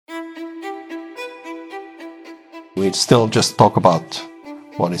We still just talk about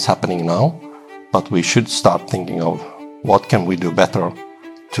what is happening now, but we should start thinking of what can we do better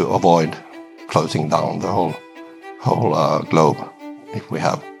to avoid closing down the whole globe if we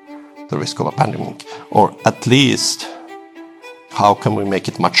have the risk of a pandemic. Or at least, how can we make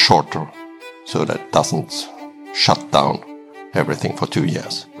it much shorter so that it doesn't shut down everything for 2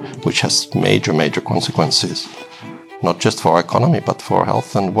 years, which has major consequences, not just for our economy, but for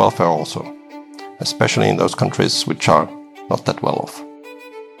health and welfare also, especially in those countries which are not that well off.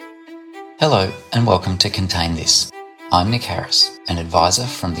 Hello and welcome to Contain This. I'm Nick Harris, an advisor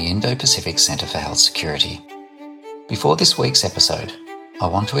from the Indo-Pacific Centre for Health Security. Before this week's episode, I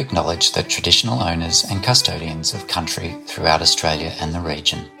want to acknowledge the traditional owners and custodians of country throughout Australia and the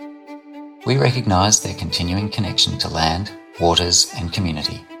region. We recognise their continuing connection to land, waters and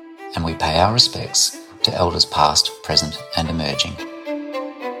community, and we pay our respects to elders past, present and emerging.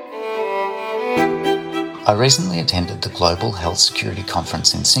 I recently attended the Global Health Security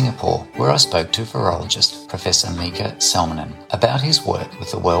Conference in Singapore, where I spoke to virologist Professor Mika Salminen about his work with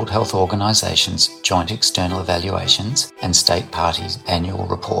the World Health Organization's Joint External Evaluations and State Parties' annual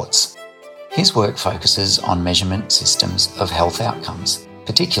reports. His work focuses on measurement systems of health outcomes,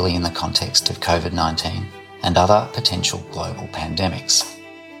 particularly in the context of COVID-19 and other potential global pandemics.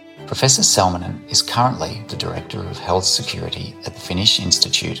 Professor Salminen is currently the Director of Health Security at the Finnish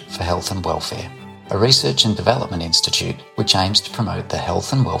Institute for Health and Welfare, a research and development institute which aims to promote the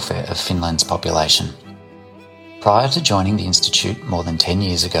health and welfare of Finland's population. Prior to joining the institute more than 10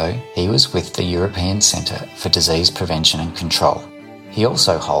 years ago, he was with the European Centre for Disease Prevention and Control. He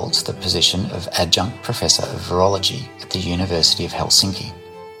also holds the position of Adjunct Professor of Virology at the University of Helsinki.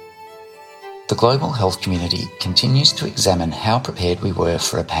 The global health community continues to examine how prepared we were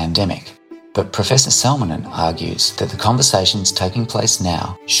for a pandemic, but Professor Salminen argues that the conversations taking place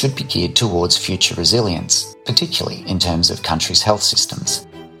now should be geared towards future resilience, particularly in terms of countries' health systems.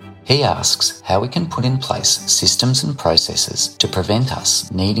 He asks how we can put in place systems and processes to prevent us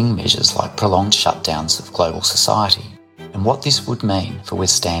needing measures like prolonged shutdowns of global society, and what this would mean for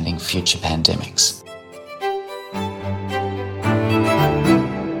withstanding future pandemics.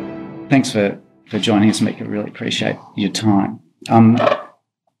 Thanks for joining us, Mick. I really appreciate your time.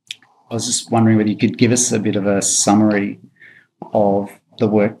 I was just wondering whether you could give us a bit of a summary of the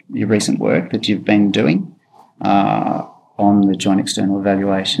work, your recent work that you've been doing on the joint external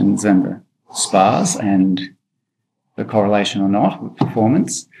evaluations and the SPARs and the correlation or not with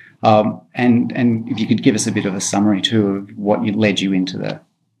performance. And if you could give us a bit of a summary too of what led you into the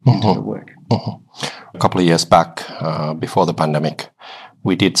work. A couple of years back, before the pandemic,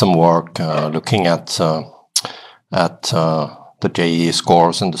 we did some work looking at the JEE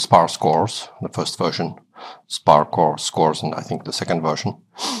scores and the SPAR scores, the first version, SPAR core scores, and I think the second version,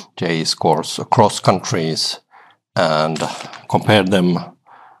 JEE scores across countries, and compared them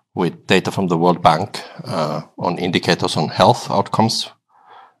with data from the World Bank on indicators on health outcomes,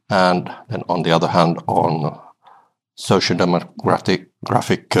 and then on the other hand on socio-demographic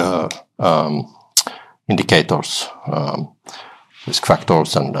indicators, risk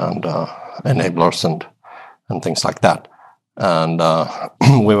factors and enablers and things like that. And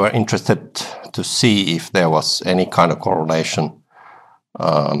we were interested to see if there was any kind of correlation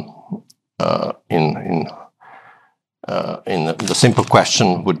in the simple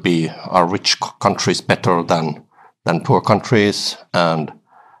question would be, are rich countries better than poor countries? And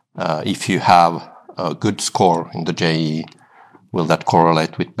if you have a good score in the JEE, will that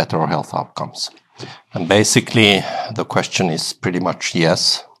correlate with better health outcomes? And basically, the question is pretty much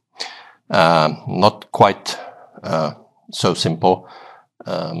yes. Not quite so simple.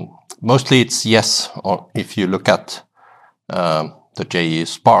 Mostly it's yes, or if you look at the JEE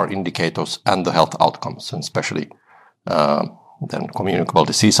SPAR indicators and the health outcomes, and especially then communicable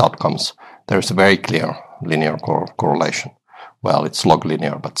disease outcomes, there is a very clear linear correlation. Well, it's log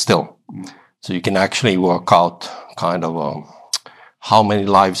linear, but still. So you can actually work out kind of how many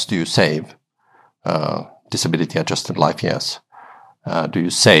lives do you save, disability-adjusted life years, do you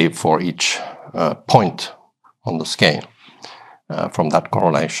save for each point on the scale from that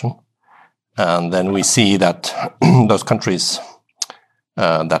correlation. And then we see that those countries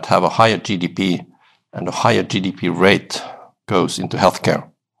that have a higher GDP and a higher GDP rate goes into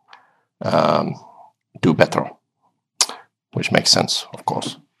healthcare do better, which makes sense, of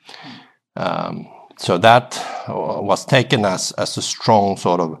course. So that was taken as a strong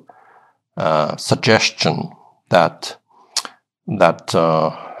sort of suggestion that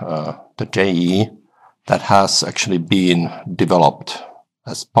the JEE that has actually been developed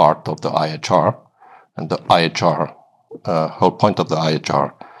as part of the IHR, and the IHR, whole point of the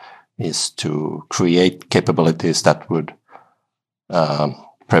IHR is to create capabilities that would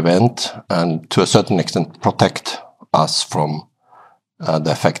prevent and to a certain extent protect us from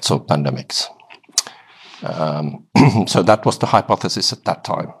the effects of pandemics. So that was the hypothesis at that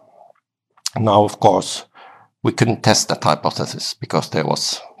time. Now, of course, we couldn't test that hypothesis because there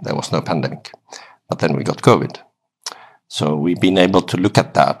was no pandemic. But then we got COVID. So we've been able to look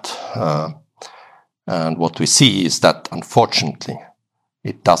at that. And what we see is that, unfortunately,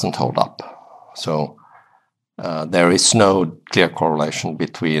 it doesn't hold up. So there is no clear correlation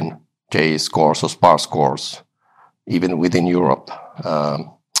between JEE scores or SPAR scores, even within Europe,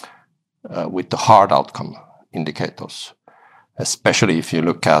 with the hard outcome indicators, especially if you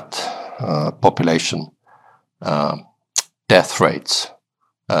look at population death rates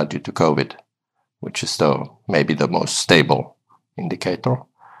due to COVID, which is maybe the most stable indicator.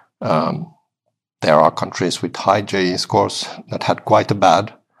 There are countries with high JEE scores that had quite a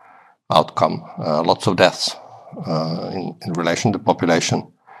bad outcome, lots of deaths in relation to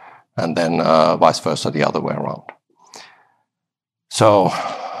population, and then vice versa the other way around. So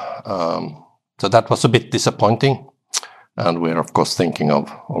that was a bit disappointing, and we're of course thinking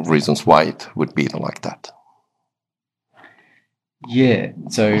of reasons why it would be like that. Yeah,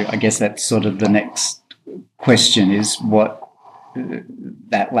 so I guess that's sort of the next question is what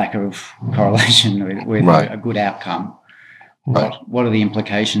that lack of correlation with right. a good outcome. Right. What are the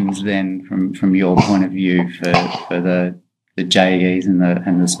implications then from your point of view for the JEEs and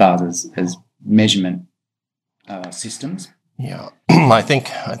the SPARs as measurement systems? Yeah, I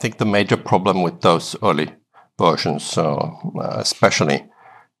think the major problem with those early versions, especially,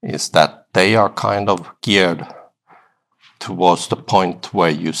 is that they are kind of geared towards the point where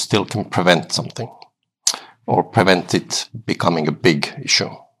you still can prevent something, or prevent it becoming a big issue,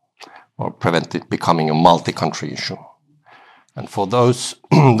 or prevent it becoming a multi-country issue. And for those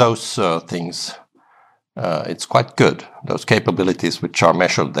things, it's quite good. Those capabilities which are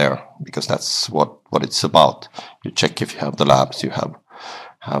measured there, because that's what it's about. You check if you have the labs, you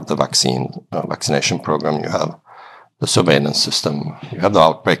have the vaccination program, you have the surveillance system, you have the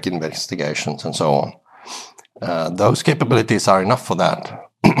outbreak investigations, and so on. Those capabilities are enough for that.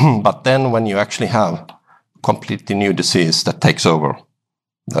 But then when you actually have completely new disease that takes over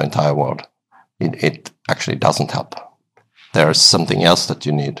the entire world, it actually doesn't help. There is something else that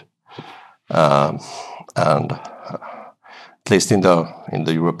you need. And at least in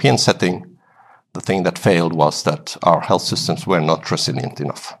the European setting, the thing that failed was that our health systems were not resilient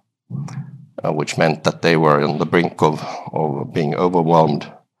enough, which meant that they were on the brink of being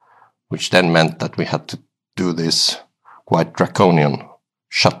overwhelmed, which then meant that we had to do these quite draconian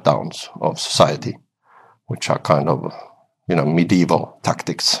shutdowns of society, which are kind of, medieval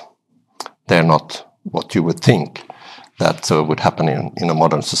tactics. They're not what you would think that would happen in a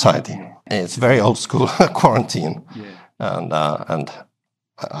modern society. It's very old school quarantine, and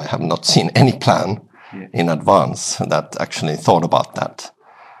I have not seen any plan in advance that actually thought about that.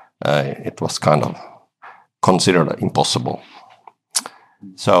 It was kind of considered impossible.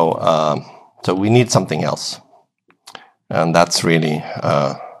 So we need something else, and that's really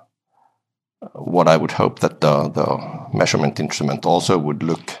what I would hope that the measurement instrument also would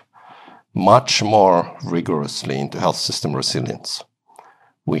look much more rigorously into health system resilience.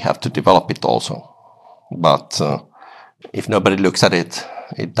 We have to develop it also. But if nobody looks at it,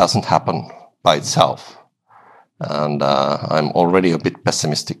 it doesn't happen by itself. And I'm already a bit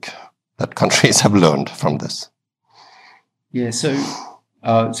pessimistic that countries have learned from this. Yeah, so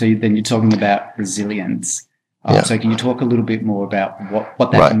then you're talking about resilience. So can you talk a little bit more about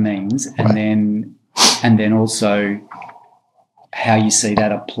what that means, and then also how you see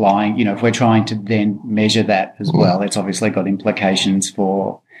that applying? If we're trying to then measure that as well, it's obviously got implications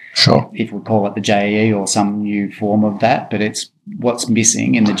for, if we call it the JEE or some new form of that, but it's what's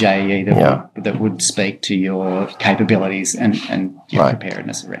missing in the JEE that would speak to your capabilities and your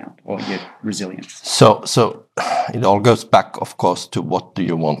preparedness around, or your resilience. So it all goes back, of course, to what do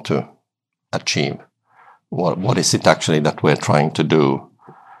you want to achieve? What is it actually that we're trying to do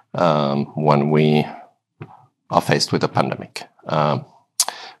when we are faced with a pandemic?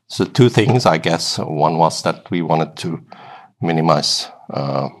 So two things, I guess. One was that we wanted to minimize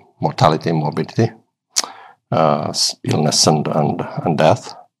mortality and morbidity, illness and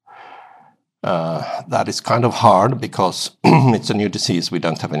death. That is kind of hard because it's a new disease. We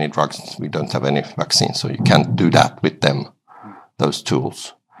don't have any drugs. We don't have any vaccines. So you can't do that with those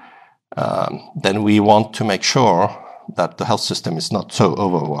tools. Then we want to make sure that the health system is not so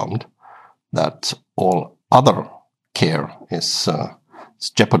overwhelmed that all other care is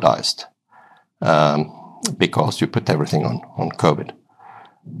jeopardized because you put everything on COVID.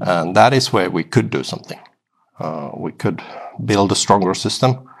 And that is where we could do something. We could build a stronger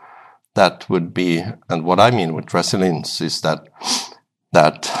system that would be, and what I mean with resilience is that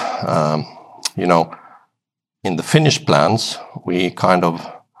in the Finnish plans, we kind of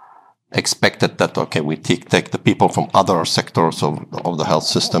expected that, okay, we take the people from other sectors of the health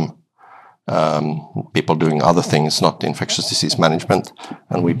system, people doing other things, not infectious disease management,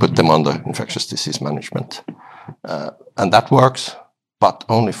 and we put them under infectious disease management. And that works, but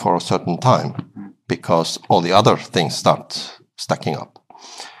only for a certain time, because all the other things start stacking up.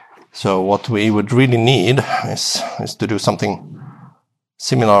 So what we would really need is to do something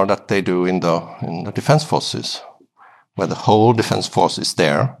similar that they do in the defense forces, where the whole defense force is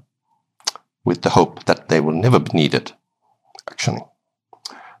there with the hope that they will never be needed, actually,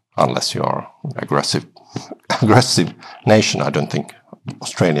 unless you are an aggressive nation. I don't think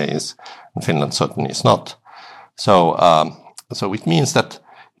Australia is, and Finland certainly is not. So it means that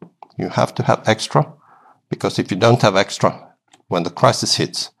you have to have extra, because if you don't have extra, when the crisis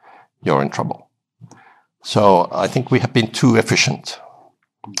hits, you're in trouble. So I think we have been too efficient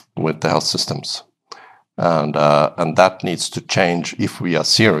with the health systems, and that needs to change if we are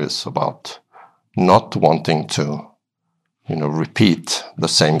serious about not wanting to, repeat the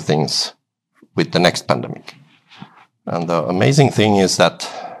same things with the next pandemic. And the amazing thing is that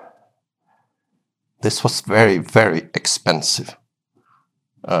this was very, very expensive,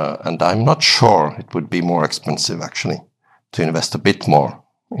 and I'm not sure it would be more expensive actually to invest a bit more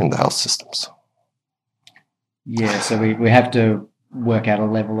in the health systems. Yeah, so we have to work out a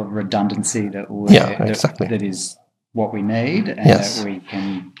level of redundancy exactly. that is what we need, and that we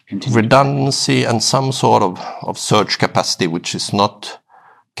can continue. Redundancy and some sort of surge capacity, which is not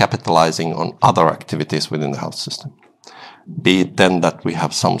capitalizing on other activities within the health system. Be it then that we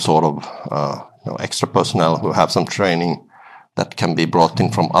have some sort of extra personnel who have some training that can be brought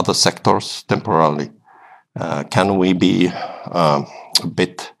in from other sectors temporarily. Can we be a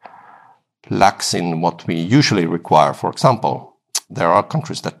bit lax in what we usually require? For example, there are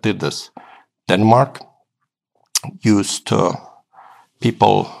countries that did this. Denmark used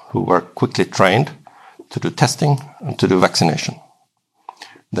people who were quickly trained to do testing and to do vaccination.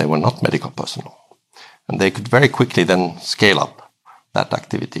 They were not medical personnel. And they could very quickly then scale up that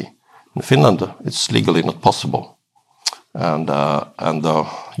activity. In Finland, it's legally not possible. And the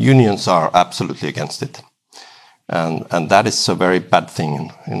unions are absolutely against it. And that is a very bad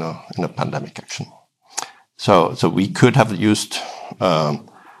thing in a pandemic, actually. So we could have used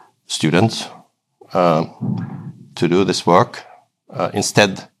students to do this work.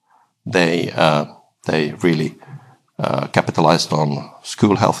 Instead, they really capitalized on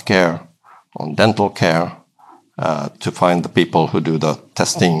school healthcare, on dental care, to find the people who do the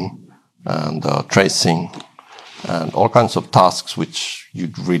testing and tracing and all kinds of tasks which you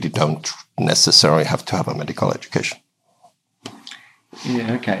really don't necessarily have to have a medical education.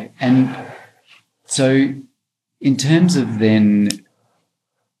 Yeah, okay. And so in terms of then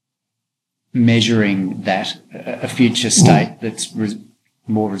measuring that, a future state that's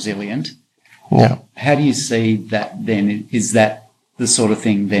more resilient, how do you see that then? Is that the sort of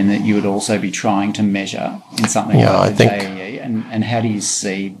thing then that you would also be trying to measure in something like the JEE? And how do you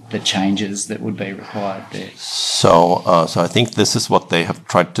see the changes that would be required there? So I think this is what they have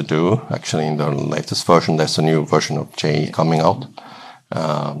tried to do. Actually, in the latest version, there's a new version of JEE coming out.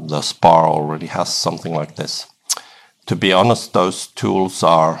 The SPAR already has something like this. To be honest, those tools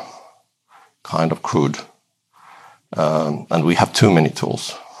are kind of crude. And we have too many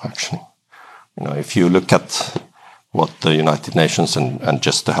tools, actually. If you look at what the United Nations and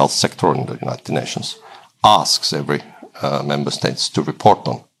just the health sector in the United Nations asks every member states to report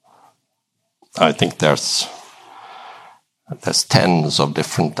on, I think there's tens of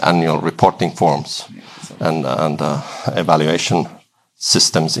different annual reporting forms and evaluation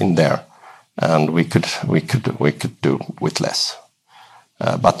systems in there, and we could do with less.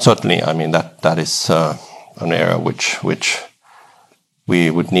 But certainly, I mean that is an area which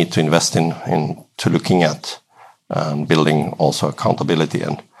we would need to invest in to looking at. Building also accountability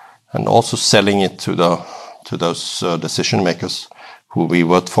and also selling it to those decision makers who we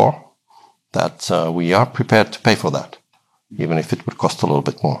work for, that we are prepared to pay for that, even if it would cost a little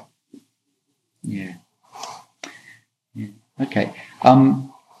bit more. Yeah. Okay.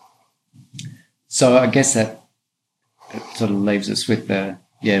 So I guess that sort of leaves us with the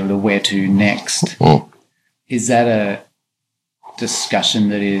where to next. Is that a discussion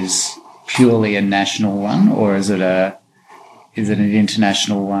that is purely a national one, or is it an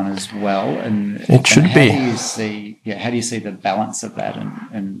international one as well? And it should be. How do you see the balance of that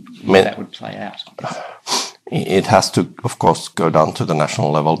and where that would play out? it has to, of course, go down to the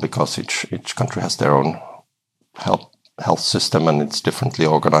national level because each country has their own health system and it's differently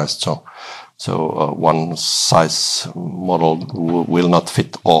organized. So one size model will not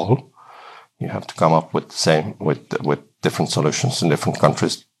fit all. You have to come up with different solutions in different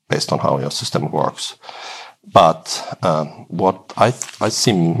countries based on how your system works. But what I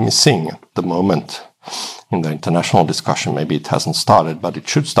see missing at the moment in the international discussion, maybe it hasn't started, but it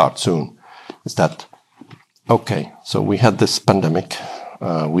should start soon, is that, okay, so we had this pandemic,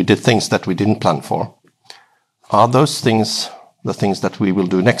 we did things that we didn't plan for. Are those things the things that we will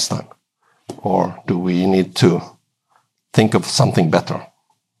do next time? Or do we need to think of something better?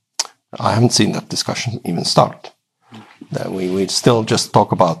 I haven't seen that discussion even start. We still just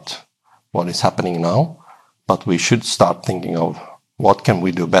talk about what is happening now, but we should start thinking of what can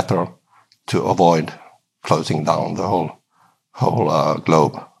we do better to avoid closing down the whole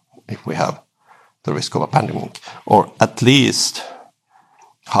globe if we have the risk of a pandemic. Or at least,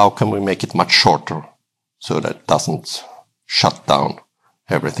 how can we make it much shorter so that it doesn't shut down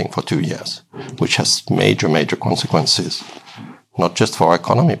everything for 2 years, which has major consequences, not just for our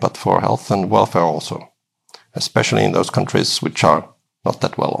economy, but for health and welfare also, especially in those countries which are not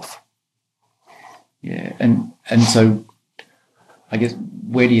that well off. Yeah, and so I guess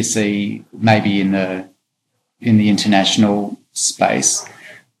where do you see maybe in the international space,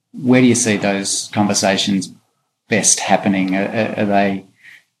 where do you see those conversations best happening? Are they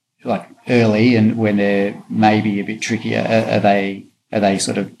like early and when they're maybe a bit trickier? Are they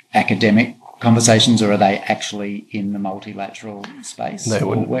sort of academic conversations, or are they actually in the multilateral space?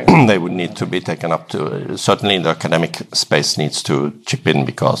 They would need to be taken up to. Certainly, the academic space needs to chip in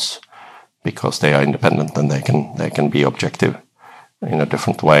because they are independent and they can be objective in a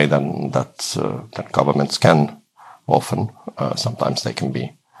different way than governments can. Often, sometimes they can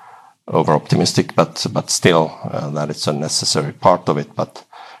be over optimistic, but still, that is a necessary part of it. But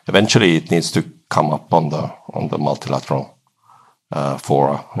eventually, it needs to come up on the multilateral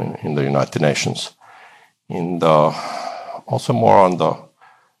fora in the United Nations, also more on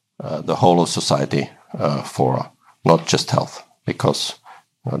the whole of society fora, not just health, because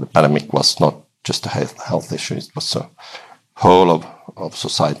the pandemic was not just a health issue; it was a whole of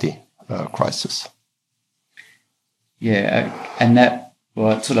society crisis. Yeah, and that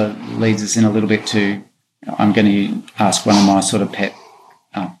it sort of leads us in a little bit to. I'm going to ask one of my sort of pet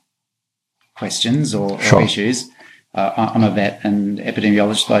questions or issues. I'm a vet and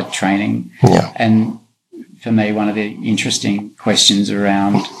epidemiologist by training. Yeah. And for me, one of the interesting questions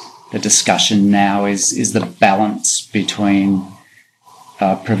around the discussion now is the balance between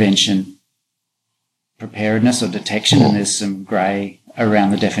prevention, preparedness or detection, and there's some grey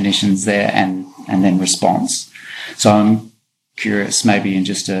around the definitions there, and then response. So I'm curious, maybe in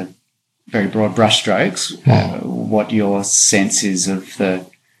just a very broad brushstrokes, what your sense is of the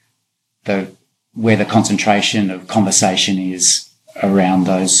where the concentration of conversation is around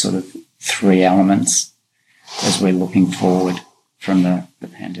those sort of three elements as we're looking forward from the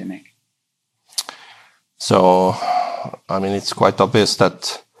pandemic. So, I mean, it's quite obvious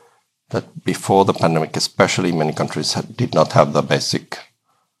that before the pandemic, especially, many countries did not have the basic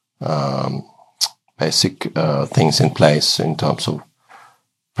things in place in terms of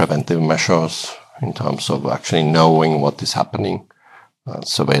preventive measures, in terms of actually knowing what is happening.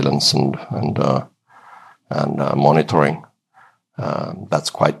 Surveillance and monitoring. That's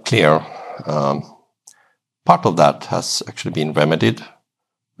quite clear. Part of that has actually been remedied.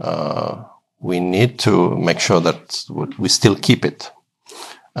 We need to make sure that we still keep it,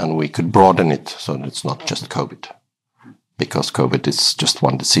 and we could broaden it so that it's not just COVID, because COVID is just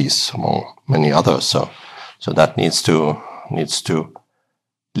one disease among many others. So that needs to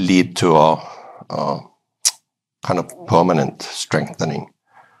lead to a kind of permanent strengthening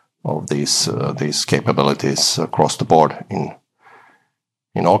of these capabilities across the board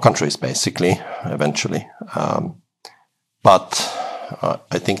in all countries, basically, eventually. But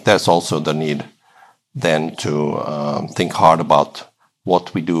I think there's also the need then to think hard about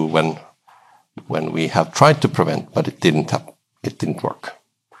what we do when we have tried to prevent, but it didn't work,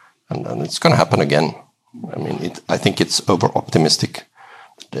 and it's going to happen again. I mean, I think it's over optimistic.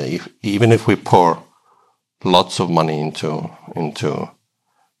 Even if we pour lots of money into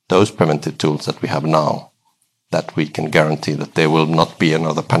those preventive tools that we have now, that we can guarantee that there will not be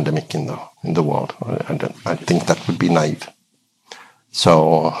another pandemic in the world. I think that would be naive.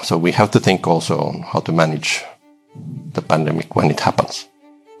 So we have to think also on how to manage the pandemic when it happens.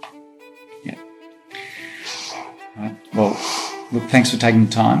 Yeah. All right. Well, look, thanks for taking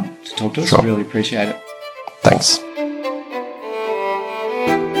the time to talk to us. Sure. I really appreciate it. Thanks.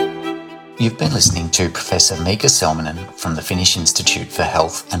 You've been listening to Professor Mika Salminen from the Finnish Institute for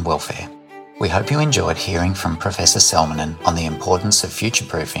Health and Welfare. We hope you enjoyed hearing from Professor Salminen on the importance of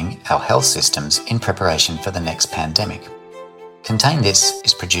future-proofing our health systems in preparation for the next pandemic. Contain This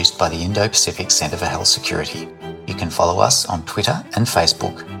is produced by the Indo-Pacific Centre for Health Security. You can follow us on Twitter and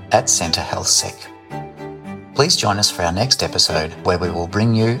Facebook at Centre Health Sec. Please join us for our next episode, where we will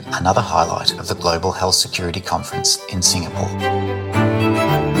bring you another highlight of the Global Health Security Conference in Singapore.